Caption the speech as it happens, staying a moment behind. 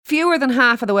Fewer than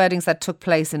half of the weddings that took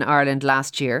place in Ireland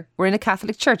last year were in a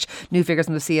Catholic church. New figures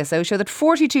from the CSO show that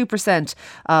 42%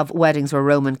 of weddings were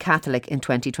Roman Catholic in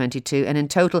 2022, and in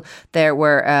total there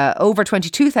were over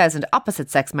 22,000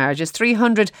 opposite-sex marriages,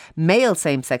 300 male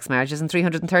same-sex marriages and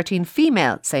 313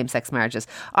 female same-sex marriages.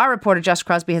 Our reporter Josh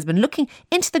Crosbie has been looking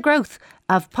into the growth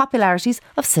of popularities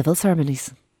of civil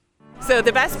ceremonies. So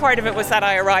the best part of it was that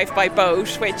I arrived by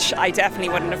boat, which I definitely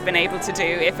wouldn't have been able to do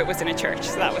if it was in a church,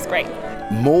 so that was great.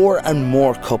 More and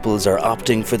more couples are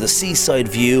opting for the seaside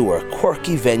view or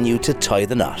quirky venue to tie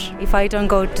the knot. If I don't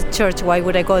go to church, why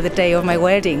would I go the day of my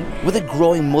wedding? With a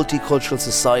growing multicultural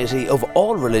society of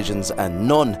all religions and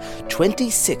none,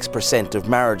 26% of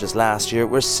marriages last year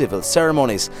were civil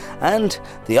ceremonies, and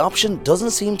the option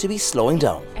doesn't seem to be slowing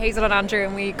down. Hazel and Andrew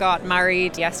and we got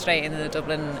married yesterday in the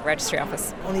Dublin Registry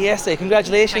Office. Only yesterday,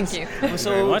 congratulations. Thank you.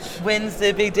 So very much. When's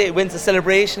the big day? When's the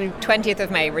celebration? 20th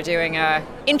of May, we're doing a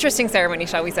interesting ceremony,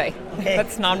 shall we say. Okay.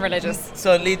 That's non-religious.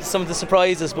 So it leads to some of the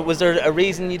surprises, but was there a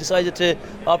reason you decided to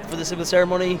opt for the civil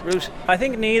ceremony route? I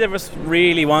think neither of us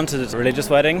really wanted a religious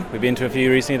wedding. We've been to a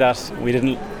few recently that we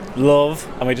didn't love,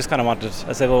 and we just kind of wanted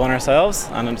a civil one ourselves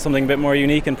and something a bit more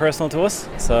unique and personal to us.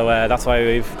 So that's why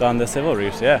we've gone the civil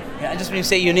route, yeah. And just when you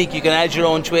say unique, you can add your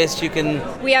own twist, you can...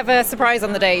 We have a surprise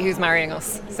on the day who's marrying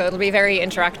us, so it'll be a very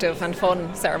interactive and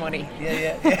fun ceremony.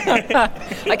 Yeah.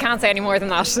 I can't say any more than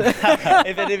that.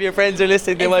 If any of your friends are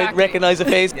listening, they might recognise a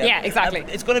face. Yeah, exactly.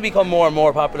 It's going to become more and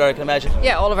more popular, I can imagine.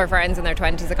 Yeah, all of our friends in their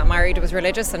 20s that got married was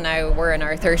religious, and now we're in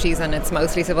our 30s and it's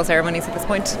mostly civil ceremonies at this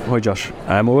point. Hi Josh,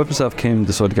 my wife and myself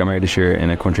decided to get married this year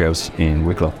in a country house in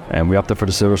Wicklow, and we opted for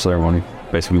the civil ceremony.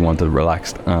 Basically we wanted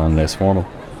relaxed and less formal,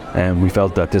 and we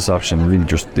felt that this option really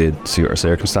just did suit our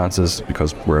circumstances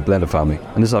because we're a blended family,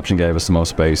 and this option gave us the most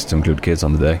space to include kids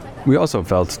on the day. We also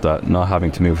felt that not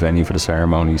having to move venue for the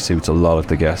ceremony suits a lot of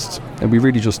the guests, and we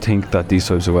really just think that these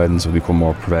types of weddings will become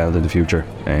more prevalent in the future,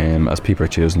 as people are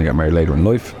choosing to get married later in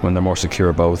life when they're more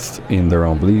secure both in their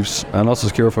own beliefs and also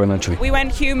secure financially. We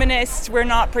went humanist, we're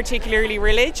not particularly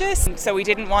religious, so we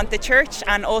didn't want the church,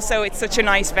 and also it's such a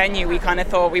nice venue, we kind of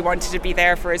thought we wanted to be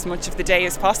there for as much of the day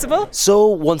as possible. So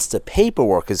once the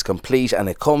paperwork is complete and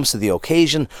it comes to the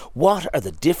occasion, what are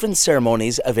the different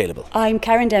ceremonies available? I'm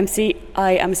Karen Dempsey.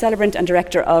 I am a celebrant and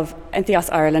director of Entheos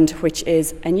Ireland, which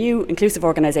is a new inclusive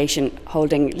organisation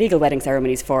holding legal wedding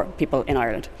ceremonies for people in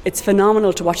Ireland. It's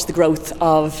phenomenal to watch the growth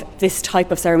of this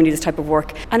type of ceremony, this type of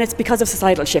work, and it's because of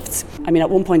societal shifts. I mean, at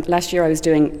one point last year I was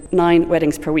doing 9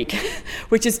 weddings per week,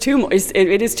 which is too much.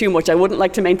 It is too much. I wouldn't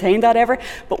like to maintain that ever,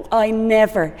 but I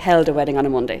never held a wedding on a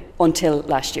Monday until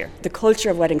last year. The culture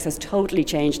of weddings has totally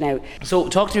changed now. So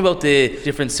talk to me about the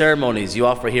different ceremonies you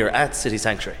offer here at City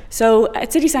Sanctuary. So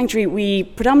at City Sanctuary we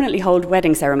predominantly hold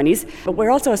wedding ceremonies, but we're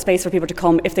also a space for people to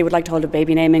come if they would like to hold a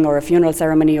baby naming or a funeral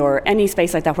ceremony or any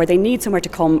space like that where they need somewhere to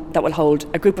come that will hold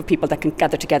a group of people that can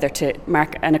gather together to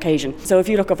mark an occasion. So if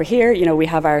you look over here, we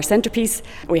have our centrepiece,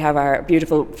 we have our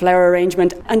beautiful flower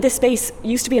arrangement, and this space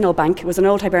used to be an old bank. It was an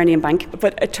old Hibernian bank,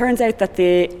 but it turns out that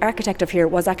the architect of here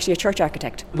was actually a church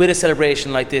architect. With a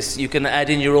celebration like this, you can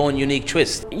add in your own unique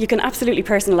twist. You can absolutely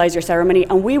personalise your ceremony,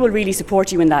 and we will really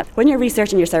support you in that. When you're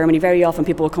researching your ceremony, very often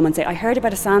people will come and say, I heard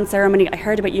about a sand ceremony, I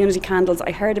heard about unity candles,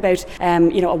 I heard about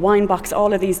a wine box,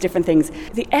 all of these different things.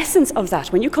 The essence of that,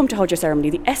 when you come to hold your ceremony,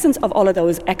 the essence of all of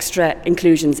those extra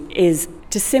inclusions is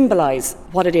to symbolise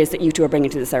what it is that you two are bringing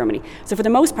to the ceremony. So for the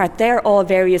most part, they're all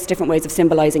various different ways of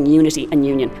symbolising unity and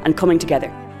union and coming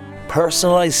together.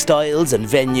 Personalised styles and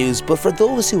venues, but for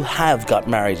those who have got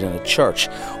married in a church,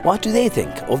 what do they think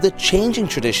of the changing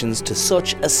traditions to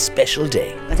such a special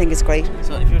day? I think it's great.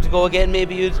 So if you were to go again,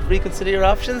 maybe you'd reconsider your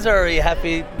options, or are you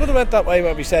happy? Would have went that way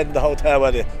when we said in the hotel,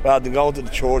 rather than going to the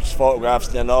church, photographs,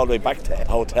 and then all the way back to the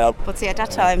hotel. But see, at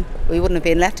that time, we wouldn't have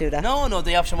been let do that. No,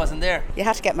 the option wasn't there. You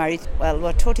had to get married. Well,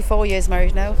 we're 34 years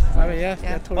married now.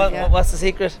 What's the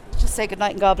secret? Just say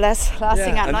goodnight and God bless. Last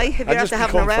thing at night, if you're after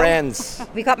having a row. Friends.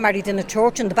 We got married in a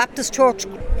church, in the Baptist church.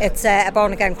 It's a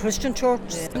born-again Christian church.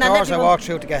 The doors I walked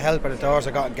through to get help, and the doors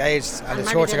I got engaged, and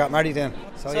the church I got married in.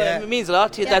 So it means a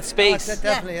lot to you, that space.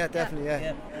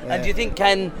 Definitely. And do you think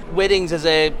weddings as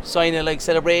a sign of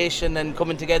celebration and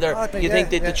coming together, do you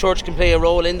think that the church can play a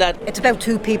role in that? It's about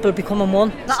two people becoming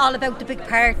one. Not all about the big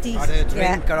parties. Or the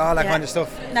drink or all that kind of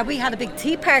stuff. Now we had a big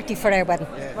tea party for our wedding.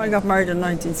 I got married in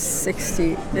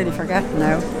 1960, nearly forgotten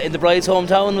now. In the bride's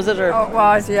hometown, was it? Or? Oh, it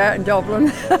was, in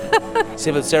Dublin.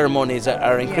 Civil ceremonies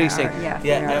are increasing.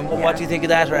 What do you think of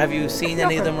that, or have you seen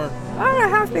any of them? Or? I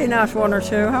have been at one or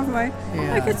two, haven't I?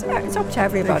 Yeah. It's up to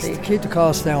everybody. To keep the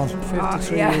cost down.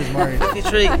 53 years married.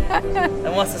 53.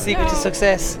 And what's the secret to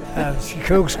success? She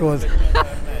cooks good.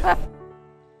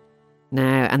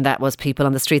 Now, and that was people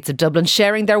on the streets of Dublin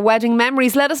sharing their wedding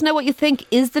memories. Let us know what you think.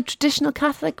 Is the traditional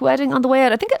Catholic wedding on the way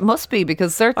out? I think it must be,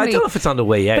 because certainly... I don't know if it's on the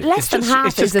way out. But less than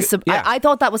half is I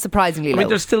thought that was surprisingly low. I mean,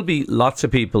 there'll still be lots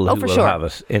of people who will have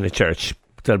it in a church.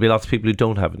 There'll be lots of people who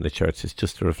don't have it in the church. It's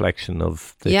just a reflection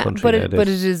of the country nowadays. But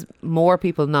it is more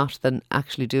people not than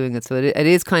actually doing it. So it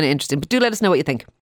is kind of interesting. But do let us know what you think.